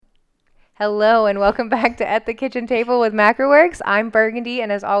Hello and welcome back to At the Kitchen Table with Macroworks. I'm Burgundy,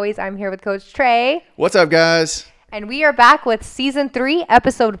 and as always, I'm here with Coach Trey. What's up, guys? And we are back with Season 3,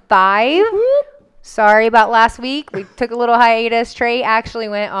 Episode 5. Sorry about last week. We took a little hiatus. Trey actually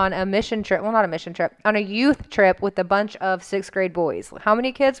went on a mission trip. Well, not a mission trip. On a youth trip with a bunch of 6th grade boys. How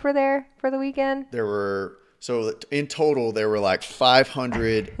many kids were there for the weekend? So in total, there were like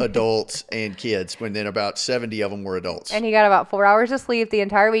 500 adults and kids, when then about 70 of them were adults. And he got about 4 hours of sleep the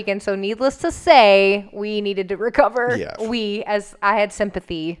entire weekend. So needless to say, we needed to recover. Yeah. As I had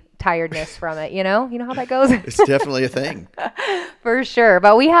sympathy, tiredness from it, you know how that goes. It's definitely a thing. For sure.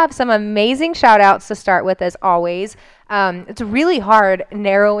 But we have some amazing shout outs to start with, as always. It's really hard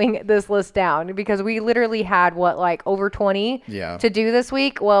narrowing this list down because we literally had over 20 to do this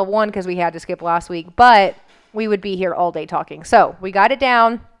week. Well, one, because we had to skip last week, but we would be here all day talking. So we got it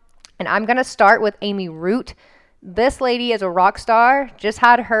down, and I'm going to start with Amy Root. This lady is a rock star, just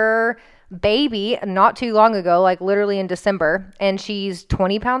had her baby not too long ago, like literally in December, and she's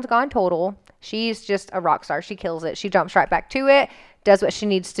 20 pounds gone total. She's just a rock star. She kills it. She jumps right back to it, does what she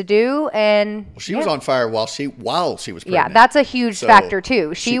needs to do, and she was on fire while she was pregnant. Yeah, that's a huge factor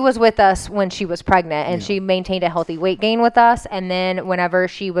too. She was with us when she was pregnant, and she maintained a healthy weight gain with us. And then whenever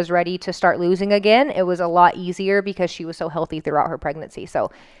she was ready to start losing again, it was a lot easier because she was so healthy throughout her pregnancy.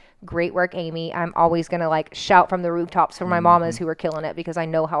 So great work, Amy. I'm always going to shout from the rooftops for my mamas who are killing it, because I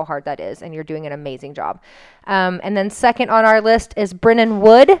know how hard that is, and you're doing an amazing job. And then second on our list is Brennan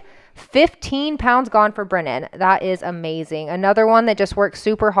Wood. 15 pounds gone for Brennan. That is amazing. Another one that just works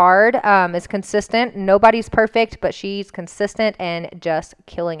super hard, is consistent. Nobody's perfect, but she's consistent and just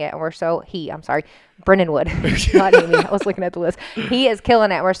killing it. And Brennan Wood, not Amy. I was looking at the list. He is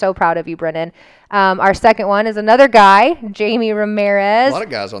killing it. We're so proud of you, Brennan. Our second one is another guy, Jamie Ramirez. A lot of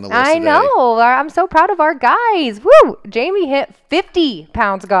guys on the list I today. know. I'm so proud of our guys. Woo! Jamie hit 50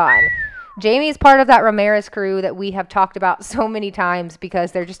 pounds gone. Jamie is part of that Ramirez crew that we have talked about so many times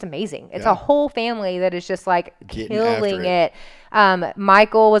because they're just amazing. It's a whole family that is just killing it.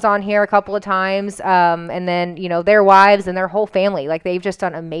 Michael was on here a couple of times, and then, their wives and their whole family, they've just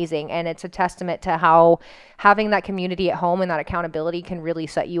done amazing. And it's a testament to how having that community at home and that accountability can really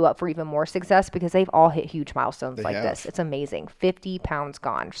set you up for even more success, because they've all hit huge milestones this. It's amazing. 50 pounds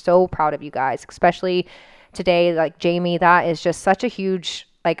gone. So proud of you guys, especially today. Jamie, that is just such a huge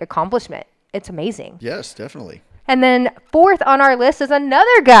accomplishment. It's amazing. Yes, definitely. And then fourth on our list is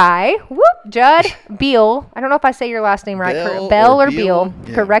another guy, Judd Beal. I don't know if I say your last name right. Bell or Beal.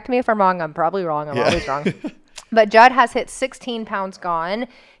 Yeah. Correct me if I'm wrong. I'm probably wrong. I'm always wrong. But Judd has hit 16 pounds gone.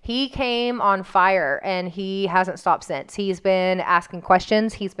 He came on fire, and he hasn't stopped since. He's been asking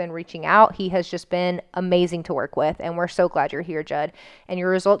questions. He's been reaching out. He has just been amazing to work with, and we're so glad you're here, Judd. And your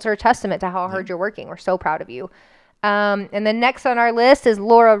results are a testament to how hard you're working. We're so proud of you. And then next on our list is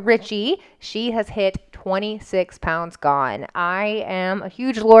Laura Ritchie. She has hit 26 pounds gone. I am a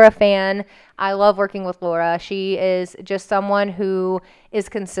huge Laura fan. I love working with Laura. She is just someone who is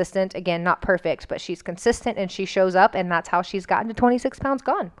consistent. Again, not perfect, but she's consistent, and she shows up, and that's how she's gotten to 26 pounds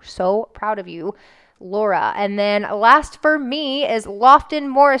gone. So proud of you, Laura. And then last for me is Lofton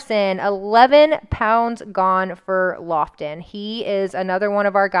Morrison. 11 pounds gone for Lofton. He is another one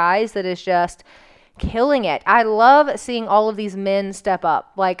of our guys that is just killing it. I love seeing all of these men step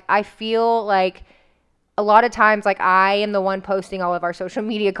up. I feel like a lot of times, I am the one posting all of our social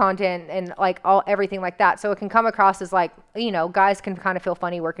media content and everything like that. So it can come across as guys can kind of feel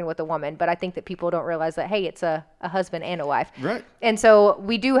funny working with a woman, but I think that people don't realize that, hey, it's a husband and a wife. Right. And so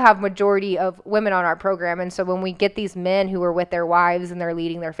we do have majority of women on our program. And so when we get these men who are with their wives and they're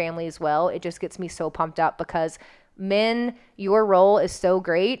leading their family as well, it just gets me so pumped up, because men, your role is so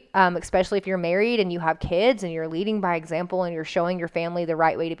great, especially if you're married and you have kids and you're leading by example and you're showing your family the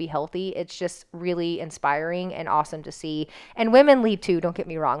right way to be healthy. It's just really inspiring and awesome to see. And women lead too, don't get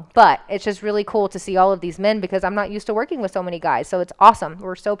me wrong, but it's just really cool to see all of these men, because I'm not used to working with so many guys. So it's awesome.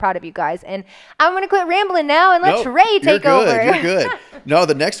 We're so proud of you guys. And I'm going to quit rambling now and let Trey take over. You're good. No,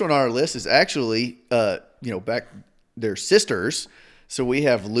 the next one on our list is actually, they're sisters. So we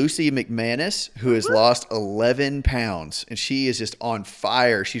have Lucy McManus, who has lost 11 pounds, and she is just on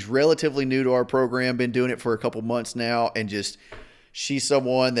fire. She's relatively new to our program, been doing it for a couple months now, and she's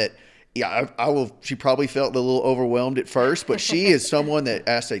someone that, she probably felt a little overwhelmed at first, but she is someone that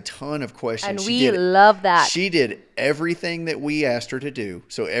asked a ton of questions. And we love that. She did everything that we asked her to do.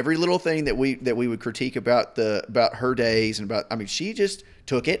 So every little thing that we would critique about her days and she just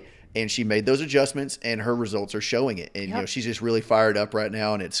took it and she made those adjustments, and her results are showing it. And she's just really fired up right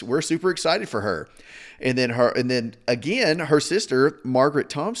now, and we're super excited for her. And then again, her sister Margaret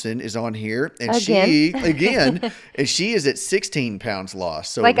Thompson is on here, and she is at 16 pounds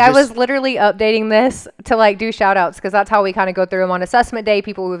lost. So I was literally updating this to do shout outs, because that's how we kind of go through them on assessment day.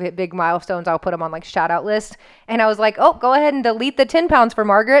 People who've hit big milestones, I'll put them on shout out list. And I was like, oh, go ahead and delete the 10 pounds for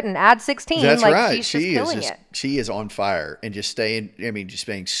Margaret and add 16. That's right. She is on fire and just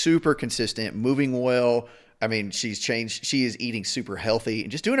being super consistent, moving well. I mean, she's changed. She is eating super healthy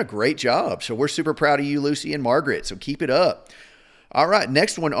and just doing a great job. So we're super proud of you, Lucy and Margaret. So keep it up. All right.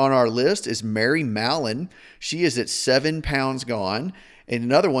 Next one on our list is Mary Mallon. She is at 7 pounds gone. And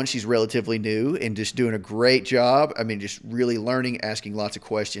another one, she's relatively new and just doing a great job. I mean, just really learning, asking lots of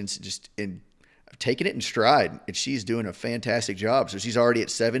questions, and taking it in stride. And she's doing a fantastic job. So she's already at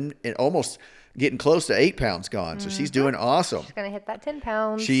 7 and almost getting close to 8 pounds gone. So she's doing awesome. She's going to hit that 10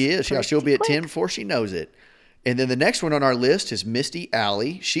 pounds. She is. Yeah, she'll be at 10 before she knows it. And then the next one on our list is Misty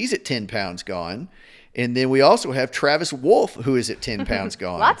Alley. She's at 10 pounds gone. And then we also have Travis Wolf, who is at 10 pounds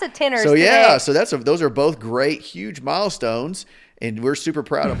gone. Lots of tenors today. So those are both great, huge milestones. And we're super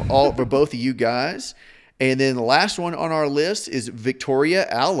proud of both of you guys. And then the last one on our list is Victoria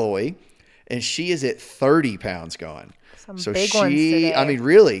Alloy. And she is at 30 pounds gone. Some big ones today. I mean,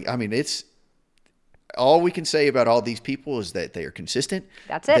 really, it's all we can say about all these people is that they are consistent.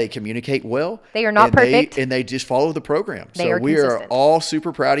 That's it. They communicate well. They are not perfect. And they just follow the program. We are all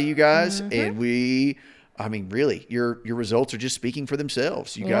super proud of you guys. And really, your results are just speaking for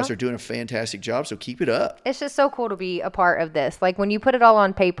themselves. You guys are doing a fantastic job, so keep it up. It's just so cool to be a part of this. When you put it all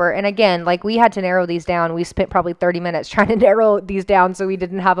on paper, and again, we had to narrow these down. We spent probably 30 minutes trying to narrow these down so we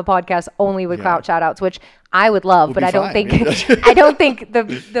didn't have a podcast only with clout shout outs, which I would love, but I don't think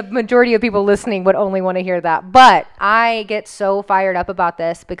the majority of people listening would only want to hear that. But I get so fired up about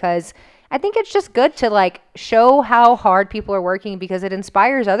this because I think it's just good to show how hard people are working, because it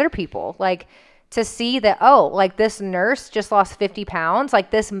inspires other people. To see that, this nurse just lost 50 pounds.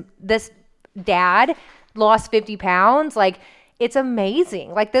 This dad lost 50 pounds. It's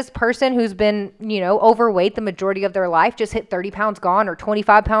amazing. This person who's been, overweight the majority of their life just hit 30 pounds gone, or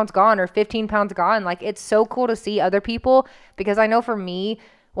 25 pounds gone, or 15 pounds gone. It's so cool to see other people, because I know for me,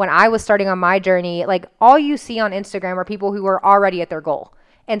 when I was starting on my journey, all you see on Instagram are people who are already at their goal.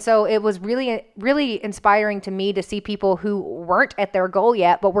 And so it was really, really inspiring to me to see people who weren't at their goal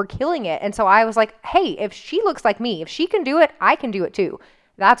yet, but were killing it. And so I was like, hey, if she looks like me, if she can do it, I can do it too.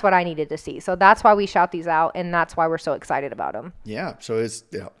 That's what I needed to see. So that's why we shout these out, and that's why we're so excited about them. Yeah. So it's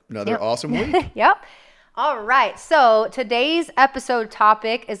another awesome week. Yep. All right. So today's episode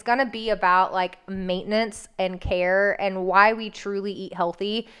topic is going to be about maintenance and care and why we truly eat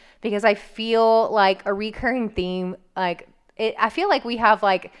healthy, because I feel like a recurring theme, I feel like we have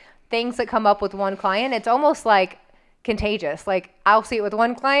things that come up with one client. It's almost contagious. I'll see it with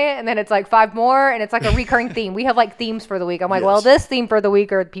one client, and then it's 5 more, and it's a recurring theme. We have themes for the week. I'm well, this theme for the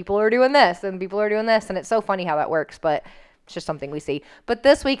week, or people are doing this and people are doing this. And it's so funny how that works, but it's just something we see. But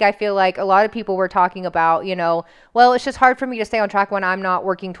this week, I feel like a lot of people were talking about, well, it's just hard for me to stay on track when I'm not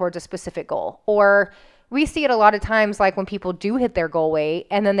working towards a specific goal. Or we see it a lot of times, when people do hit their goal weight,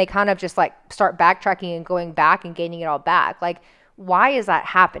 and then they kind of just start backtracking and going back and gaining it all back. Why is that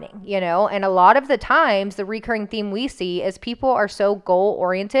happening? And a lot of the times the recurring theme we see is people are so goal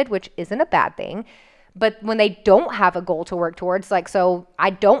oriented, which isn't a bad thing. But when they don't have a goal to work towards, so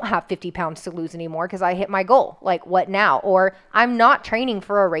I don't have 50 pounds to lose anymore because I hit my goal. What now? Or I'm not training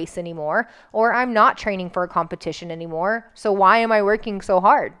for a race anymore, or I'm not training for a competition anymore. So why am I working so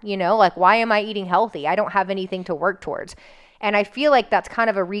hard? Why am I eating healthy? I don't have anything to work towards. And I feel like that's kind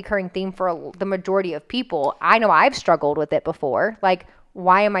of a recurring theme for the majority of people. I know I've struggled with it before.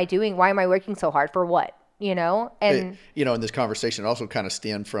 Why am I working so hard for what? And and this conversation also kind of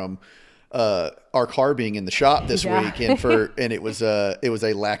stemmed from our car being in the shop this week, and it was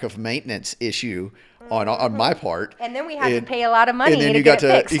a lack of maintenance issue on my part. And then we had to pay a lot of money and then to get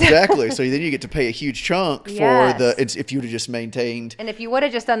it fixed. Exactly. So then you get to pay a huge chunk for if you would have just maintained. And if you would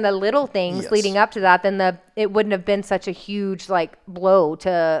have just done the little things leading up to that, then it wouldn't have been such a huge blow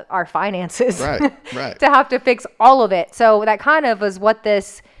to our finances. Right. To have to fix all of it. So that kind of was what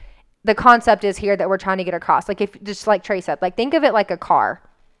the concept is here that we're trying to get across. If just like Trey said, think of it like a car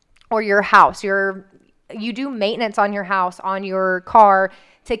or your house. You do maintenance on your house, on your car,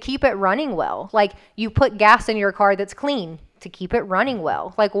 to keep it running well. You put gas in your car that's clean to keep it running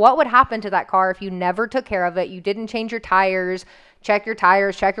well. What would happen to that car if you never took care of it? You didn't change your tires, check your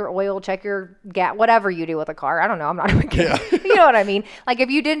tires, check your oil, check your gas, whatever you do with a car. I don't know. I'm not a mechanic. Yeah. You know what I mean? Like if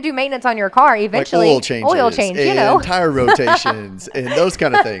you didn't do maintenance on your car, eventually like oil change, and tire rotations and those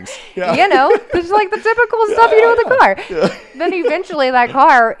kind of things. Yeah. It's like the typical stuff you do with a car. Yeah. Then eventually that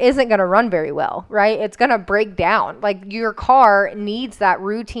car isn't going to run very well, right? It's going to break down. Like your car needs that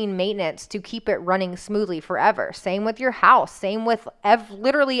routine maintenance to keep it running smoothly forever. Same with your house. Same with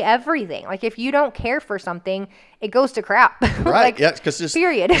literally everything. Like if you don't care for something, it goes to crap. Right. Yeah. Because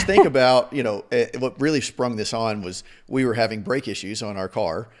period. Just think about, what really sprung this on was we were having brake issues on our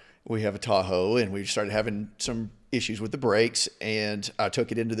car. We have a Tahoe and we started having some issues with the brakes, and I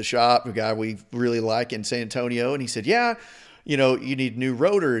took it into the shop, a guy we really like in San Antonio. And he said, yeah, you need new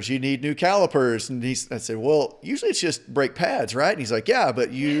rotors, you need new calipers. And I said, well, usually it's just brake pads, right? And he's like, yeah,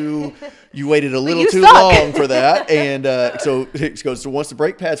 but you waited a little too long for that. And so it goes, so once the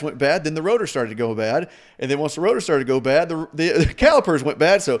brake pads went bad, then the rotor started to go bad. And then once the rotor started to go bad, the calipers went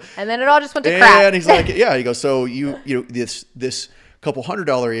bad. And then it all just went to crap. And he's like, yeah, he goes, so this couple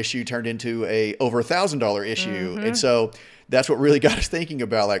 $100 issue turned into a over $1,000 issue. Mm-hmm. And so that's what really got us thinking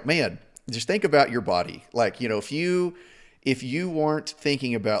about, like, man, just think about your body. Like, if you weren't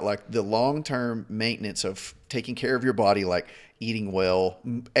thinking about like the long-term maintenance of taking care of your body, like eating well,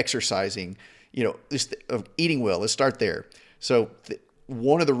 exercising, eating well, let's start there. So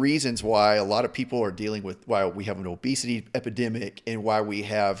one of the reasons why a lot of people are dealing with, why we have an obesity epidemic and why we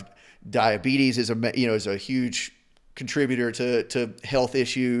have diabetes is a huge contributor to health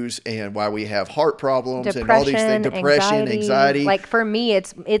issues, and why we have heart problems and all these things, depression, anxiety. Like for me,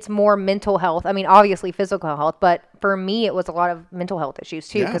 it's more mental health. I mean, obviously physical health, but for me, it was a lot of mental health issues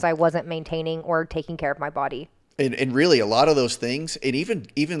too, because I wasn't maintaining or taking care of my body. And really a lot of those things, and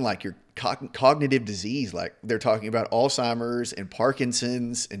even like your cognitive disease, like they're talking about Alzheimer's and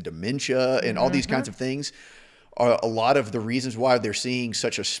Parkinson's and dementia and all these kinds of things, are a lot of the reasons why they're seeing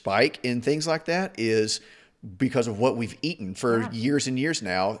such a spike in things like that is because of what we've eaten for years and years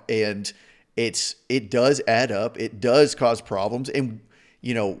now. And it does add up. It does cause problems. And,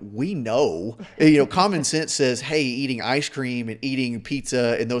 we know, common sense says, hey, eating ice cream and eating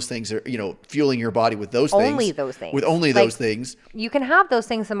pizza and those things are, fueling your body with those things. Only those things. With only those things. You can have those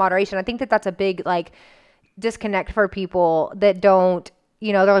things in moderation. I think that's a big, disconnect for people that don't,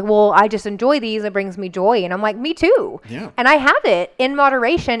 they're like, well, I just enjoy these. It brings me joy. And I'm like, me too. Yeah. And I have it in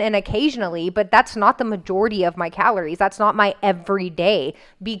moderation and occasionally, but that's not the majority of my calories. That's not my everyday,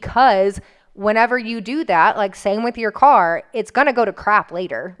 because whenever you do that, like same with your car, it's going to go to crap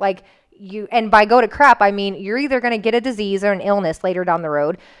later. And by go to crap, I mean, you're either going to get a disease or an illness later down the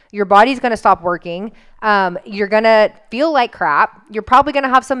road. Your body's going to stop working. You're going to feel like crap. You're probably going to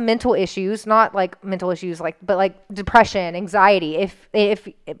have some mental issues, not like mental issues, but like depression, anxiety. If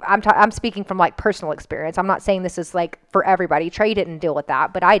I'm speaking from like personal experience, I'm not saying this is like for everybody. Trey didn't deal with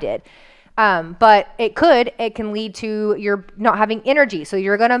that, but I did. But it can lead to you're not having energy. So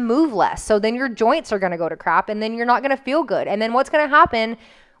you're going to move less. So then your joints are going to go to crap, and then you're not going to feel good. And then what's going to happen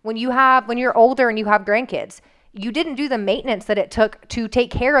when you're older and you have grandkids? You didn't do the maintenance that it took to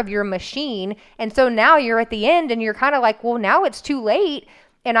take care of your machine. And so now you're at the end and you're kind of like, well, now it's too late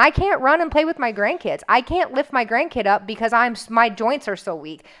and I can't run and play with my grandkids. I can't lift my grandkid up because my joints are so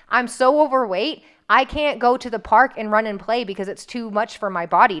weak. I'm so overweight. I can't go to the park and run and play because it's too much for my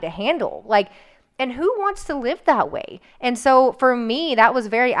body to handle. And who wants to live that way? And so for me, that was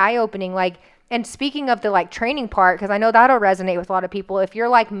very eye-opening. And speaking of the training part, because I know that'll resonate with a lot of people. If you're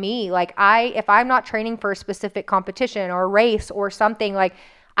like me, if I'm not training for a specific competition or race or something,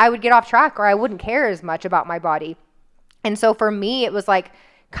 I would get off track or I wouldn't care as much about my body. And so for me, it was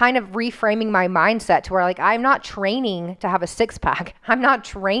kind of reframing my mindset to where I'm not training to have a six pack. I'm not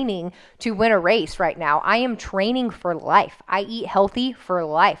training to win a race right now. I am training for life. I eat healthy for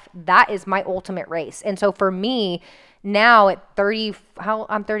life. That is my ultimate race. And so for me, now at 30,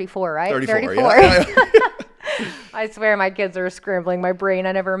 I'm 34, right? 34. Yeah. I swear my kids are scrambling my brain.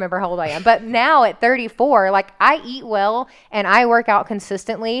 I never remember how old I am. But now at 34, I eat well and I work out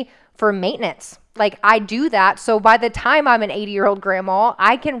consistently for maintenance. I do that. So by the time I'm an 80-year-old grandma,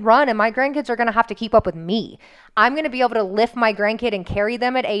 I can run and my grandkids are going to have to keep up with me. I'm going to be able to lift my grandkid and carry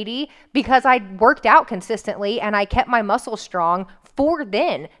them at 80 because I worked out consistently and I kept my muscles strong for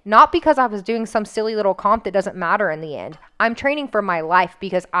then, not because I was doing some silly little comp that doesn't matter in the end. I'm training for my life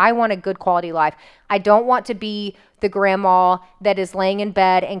because I want a good quality life. I don't want to be the grandma that is laying in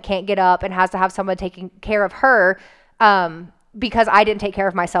bed and can't get up and has to have someone taking care of her, because I didn't take care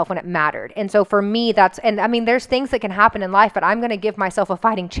of myself when it mattered. And so for me, there's things that can happen in life, but I'm going to give myself a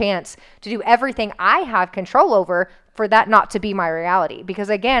fighting chance to do everything I have control over for that not to be my reality. Because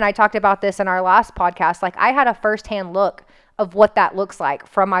again, I talked about this in our last podcast, I had a firsthand look of what that looks like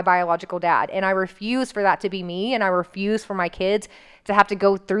from my biological dad. And I refuse for that to be me. And I refuse for my kids to have to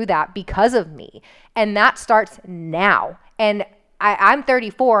go through that because of me. And that starts now. And I'm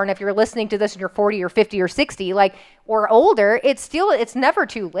 34. And if you're listening to this and you're 40 or 50 or 60, like, or older, it's never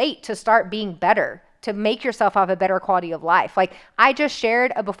too late to start being better, to make yourself have a better quality of life. Like, I just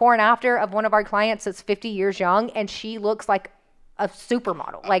shared a before and after of one of our clients that's 50 years young, and she looks like a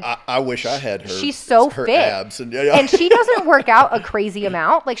supermodel. Like, I wish I had her. She's so her fit. Abs and she doesn't work out a crazy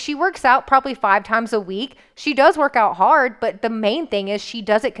amount. Like, she works out probably 5 times a week. She does work out hard, but the main thing is she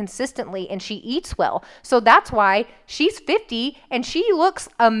does it consistently and she eats well. So that's why she's 50 and she looks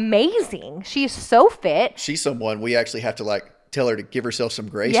amazing. She's so fit. She's someone we actually have to like tell her to give herself some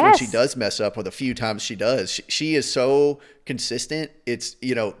grace when she does mess up with a few times she does. She is so consistent. It's,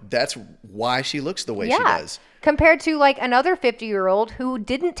 that's why she looks the way she does. Compared to like another 50-year-old who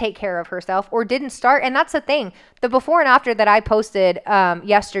didn't take care of herself or didn't start. And that's the thing. The before and after that I posted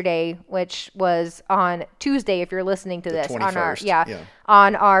yesterday, which was on Tuesday, if you're listening to this, 21st.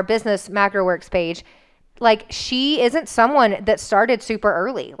 On our Business MacroWorks page. Like, she isn't someone that started super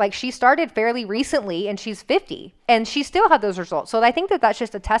early. Like, she started fairly recently and she's 50 and she still had those results. So I think that that's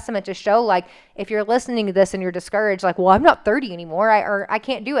just a testament to show, like, if you're listening to this and you're discouraged, like, well, I'm not 30 anymore. I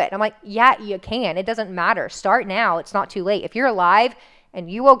can't do it. And I'm like, yeah, you can. It doesn't matter. Start now. It's not too late. If you're alive and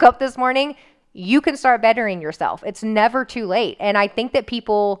you woke up this morning, you can start bettering yourself. It's never too late. And I think that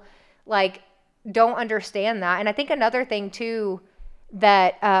people like don't understand that. And I think another thing too,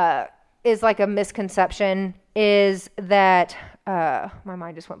 that, is like a misconception is that my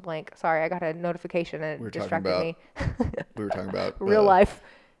mind just went blank. Sorry, I got a notification and it distracted me. We were talking about real life.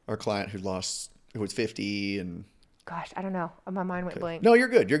 Our client who was 50 and gosh, I don't know. My mind went blank. No, you're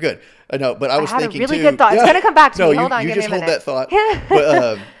good. You're good. I know, but I was thinking a really too, good thought. It's gonna come back to me. Hold on, you give just me a hold minute. that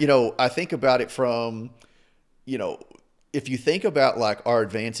thought. But I think about it from, if you think about like our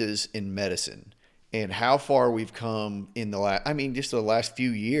advances in medicine and how far we've come in the last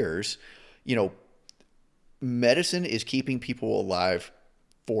few years, medicine is keeping people alive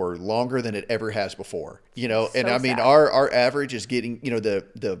for longer than it ever has before, and sad. our average is getting,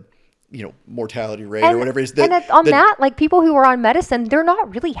 the mortality rate or whatever it is. That, like, people who are on medicine, they're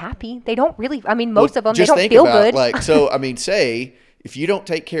not really happy. They don't really, most of them, they don't feel good. Say if you don't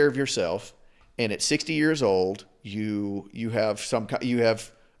take care of yourself and at 60 years old, you have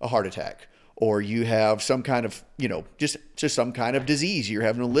a heart attack, or you have some kind of, just some kind of disease you're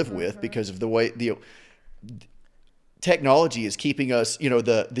having to live with because of the way technology is keeping us,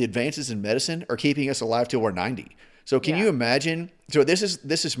 the advances in medicine are keeping us alive till we're 90. So can you imagine? So this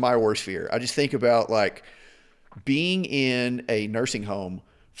is my worst fear. I just think about like being in a nursing home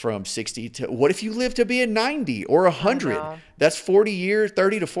from 60 to, what if you live to be a 90 or 100? That's 30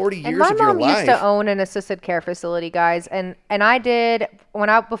 to 40 years of your life. And my mom used to own an assisted care facility, guys. And I did,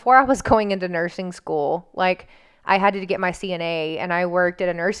 before I was going into nursing school, like, I had to get my CNA and I worked at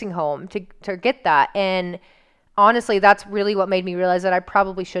a nursing home to get that. And honestly, that's really what made me realize that I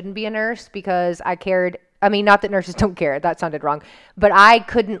probably shouldn't be a nurse, because I cared. Not that nurses don't care. That sounded wrong. But I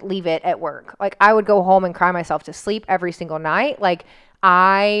couldn't leave it at work. Like, I would go home and cry myself to sleep every single night. Like,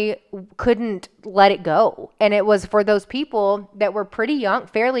 I couldn't let it go. And it was for those people that were pretty young,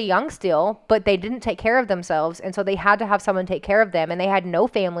 fairly young still, but they didn't take care of themselves. And so they had to have someone take care of them, and they had no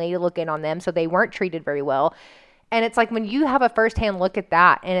family to look in on them. So they weren't treated very well. And it's like, when you have a firsthand look at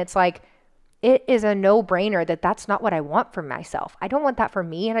that, and it's like, it is a no-brainer that that's not what I want for myself. I don't want that for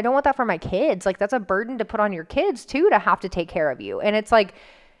me, and I don't want that for my kids. Like, that's a burden to put on your kids too, to have to take care of you. And it's like,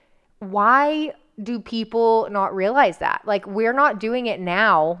 why do people not realize that? Like, we're not doing it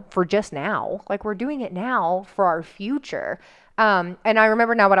now for just now. Like, we're doing it now for our future. And I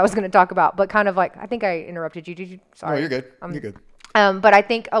remember now what I was going to talk about, but kind of like, I think I interrupted you. Did you? Sorry. No, you're good. You're good. But I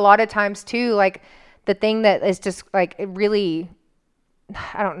think a lot of times too, like, the thing that is just like, it really,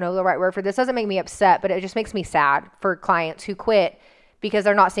 I don't know the right word for this, doesn't make me upset, but it just makes me sad for clients who quit because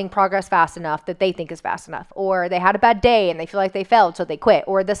they're not seeing progress fast enough that they think is fast enough, or they had a bad day and they feel like they failed, so they quit,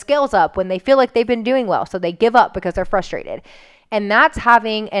 or the scale's up when they feel like they've been doing well, so they give up because they're frustrated. And that's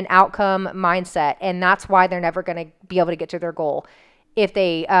having an outcome mindset, and that's why they're never going to be able to get to their goal if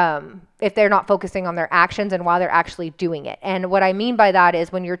they're not focusing on their actions and while they're actually doing it. And what I mean by that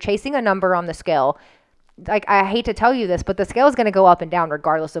is, when you're chasing a number on the scale, like, I hate to tell you this, but the scale is going to go up and down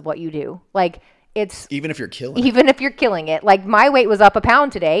regardless of what you do. Like, it's even if you're killing it. Like, my weight was up a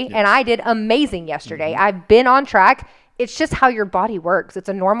pound today, and I did amazing yesterday. Mm-hmm. I've been on track. It's just how your body works. It's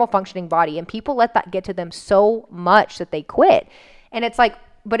a normal functioning body, and people let that get to them so much that they quit. And it's like,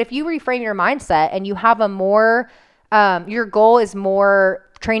 but if you reframe your mindset and you have a more, your goal is more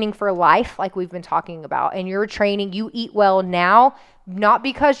training for life, like we've been talking about, and you're training, you eat well now, not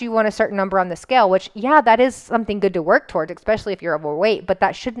because you want a certain number on the scale, which, yeah, that is something good to work towards, especially if you're overweight, but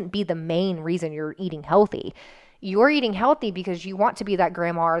that shouldn't be the main reason you're eating healthy. You're eating healthy because you want to be that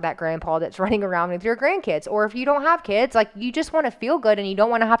grandma or that grandpa that's running around with your grandkids. Or if you don't have kids, like, you just want to feel good and you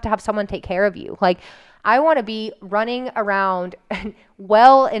don't want to have someone take care of you. Like, I want to be running around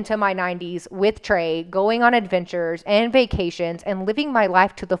well into my 90s with Trey, going on adventures and vacations and living my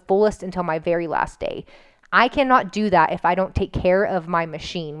life to the fullest until my very last day. I cannot do that if I don't take care of my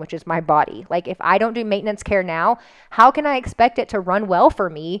machine, which is my body. Like, if I don't do maintenance care now, how can I expect it to run well for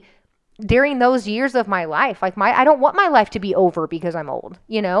me during those years of my life? Like, I don't want my life to be over because I'm old,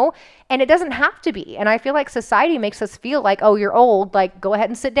 you know? And it doesn't have to be. And I feel like society makes us feel like, oh, you're old, like, go ahead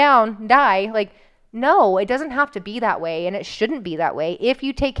and sit down, die. Like, no, it doesn't have to be that way, and it shouldn't be that way if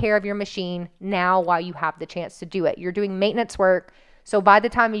you take care of your machine now while you have the chance to do it. You're doing maintenance work. So by the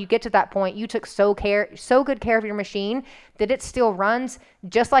time you get to that point, you took so good care of your machine that it still runs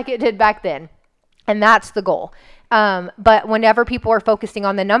just like it did back then. And that's the goal. But whenever people are focusing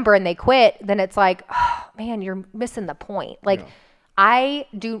on the number and they quit, then it's like, oh man, you're missing the point. Like, I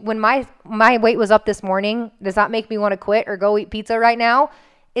do, when my weight was up this morning, does that make me want to quit or go eat pizza right now?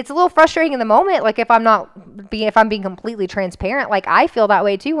 It's a little frustrating in the moment. Like, if I'm being completely transparent, like, I feel that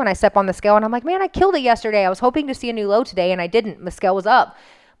way too when I step on the scale and I'm like, man, I killed it yesterday. I was hoping to see a new low today and I didn't. The scale was up.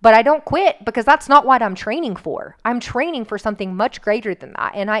 But I don't quit because that's not what I'm training for. I'm training for something much greater than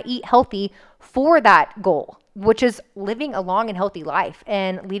that. And I eat healthy for that goal, which is living a long and healthy life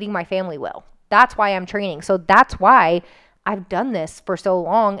and leading my family well. That's why I'm training. So that's why I've done this for so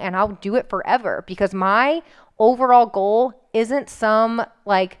long, and I'll do it forever, because my overall goal isn't some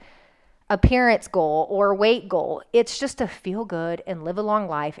like appearance goal or weight goal. It's just to feel good and live a long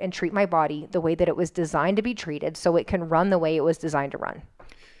life and treat my body the way that it was designed to be treated so it can run the way it was designed to run.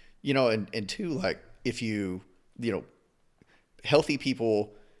 You know, and too, like, if healthy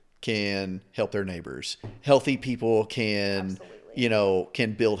people can help their neighbors. Healthy people can,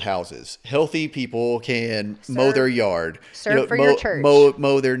 can build houses. Healthy people can mow their yard. Serve for your church.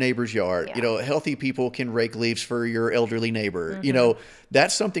 Mow their neighbor's yard. Yeah. Healthy people can rake leaves for your elderly neighbor. Mm-hmm.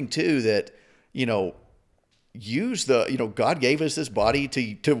 That's something too that, use the, God gave us this body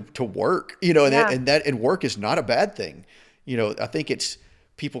to work, and work is not a bad thing. I think it's,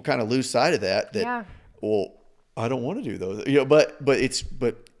 people kind of lose sight of that, well, I don't want to do those,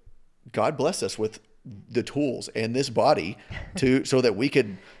 but God blessed us with the tools and this body so that we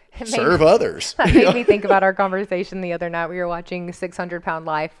could serve others. That made me think about our conversation the other night. We were watching 600 Pound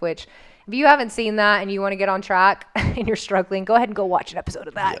Life, which, if you haven't seen that and you want to get on track and you're struggling, go ahead and go watch an episode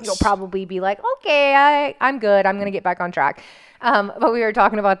of that. Yes. You'll probably be like, okay, I'm good. I'm going to get back on track. But we were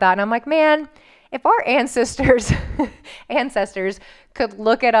talking about that, and I'm like, man, if our ancestors could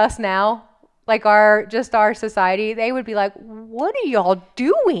look at us now, like our society, they would be like, what are y'all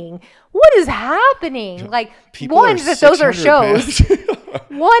doing? What is happening? Like, one, that those are shows.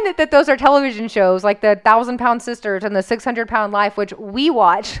 One, that those are television shows, like the 1,000 Pound Sisters and the 600 Pound Life, which we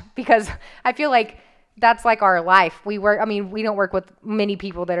watch because I feel like that's like our life. We don't work with many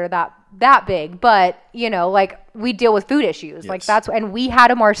people that are that big, but like, we deal with food issues. Yes. Like, and we had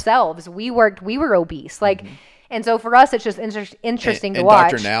them ourselves. We were obese. Like, and so for us, it's just interesting to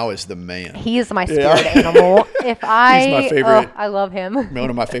watch. Dr. Now is the man. He is my spirit animal. He's my favorite. I love him. One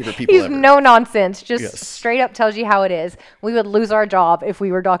of my favorite people He's ever. No nonsense. Just straight up tells you how it is. We would lose our job if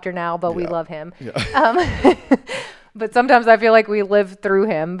we were Dr. Now, but we love him. Yeah. But sometimes I feel like we live through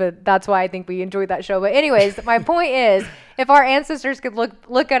him, but that's why I think we enjoyed that show. But anyways, my point is, if our ancestors could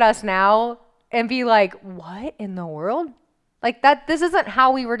look at us now and be like, what in the world? Like, this isn't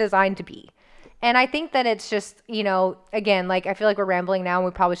how we were designed to be. And I think that it's just, again, like, I feel like we're rambling now and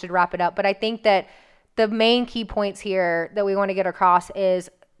we probably should wrap it up. But I think that the main key points here that we want to get across is,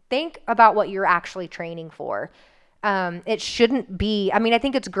 think about what you're actually training for. It shouldn't be, I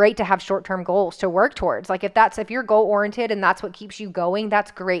think it's great to have short-term goals to work towards. Like, if you're goal-oriented and that's what keeps you going, that's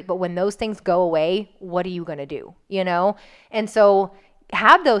great. But when those things go away, what are you going to do? And so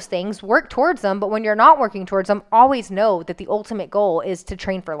have those things, work towards them. But when you're not working towards them, always know that the ultimate goal is to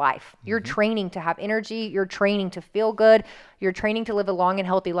train for life. You're training to have energy. You're training to feel good. You're training to live a long and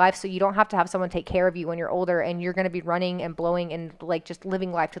healthy life, so you don't have to have someone take care of you when you're older, and you're going to be running and blowing and like just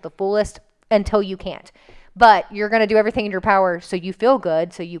living life to the fullest until you can't. But you're going to do everything in your power so you feel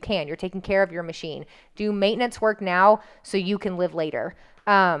good, so you can. You're taking care of your machine. Do maintenance work now so you can live later,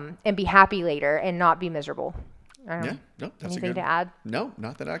 and be happy later and not be miserable. I don't know. No, that's Anything to add? No,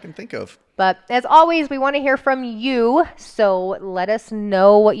 not that I can think of. But as always, we want to hear from you. So let us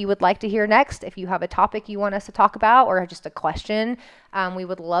know what you would like to hear next. If you have a topic you want us to talk about or just a question, we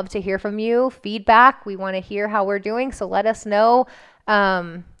would love to hear from you. Feedback. We want to hear how we're doing. So let us know.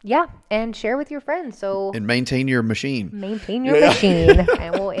 And share with your friends. And maintain your machine. Maintain your machine.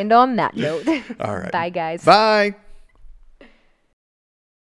 And we'll end on that note. All right. Bye, guys. Bye.